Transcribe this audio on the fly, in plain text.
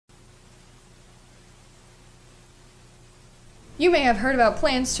You may have heard about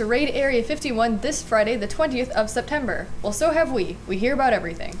plans to raid Area 51 this Friday, the 20th of September. Well, so have we. We hear about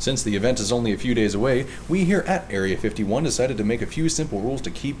everything. Since the event is only a few days away, we here at Area 51 decided to make a few simple rules to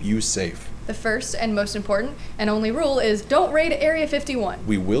keep you safe. The first and most important and only rule is don't raid Area 51.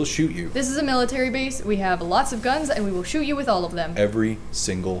 We will shoot you. This is a military base, we have lots of guns, and we will shoot you with all of them. Every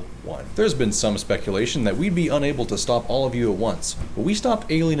single one. There's been some speculation that we'd be unable to stop all of you at once, but we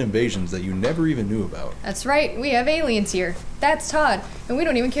stopped alien invasions that you never even knew about. That's right, we have aliens here. That's Todd, and we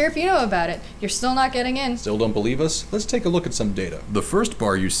don't even care if you know about it. You're still not getting in. Still don't believe us? Let's take a look at some data. The first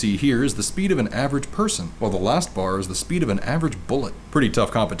bar you see here is the speed of an average person, while the last bar is the speed of an average bullet. Pretty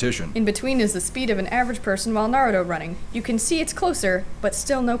tough competition. In between is the speed of an average person while Naruto running. You can see it's closer, but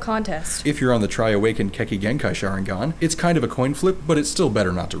still no contest. If you're on the Tri-Awakened Keki Genkai Sharingan, it's kind of a coin flip, but it's still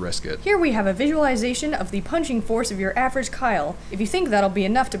better not to risk it. Here we have a visualization of the punching force of your average Kyle. If you think that'll be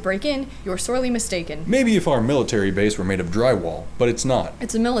enough to break in, you're sorely mistaken. Maybe if our military base were made of drywall, but it's not.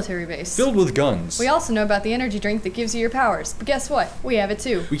 It's a military base. Filled with guns. We also know about the energy drink that gives you your powers, but guess what? We have it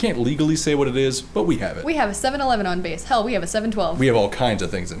too. We can't legally say what it is, but we have it. We have a 7-Eleven on base. Hell, we have a 7-12. We have all kinds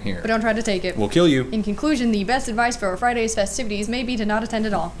of things in here. But don't try to take it. We'll kill you. In conclusion, the best advice for Friday's festivities may be to not attend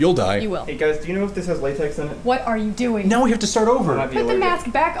at all. You'll die. You will. Hey guys, do you know if this has latex in it? What are you doing? Now we have to start over. Put the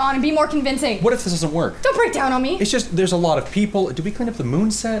mask back on and be more convincing. What if this doesn't work? Don't break down on me. It's just, there's a lot of people. Did we clean up the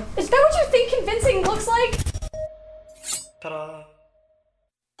moon set? Is that what you think convincing looks like? Ta-da!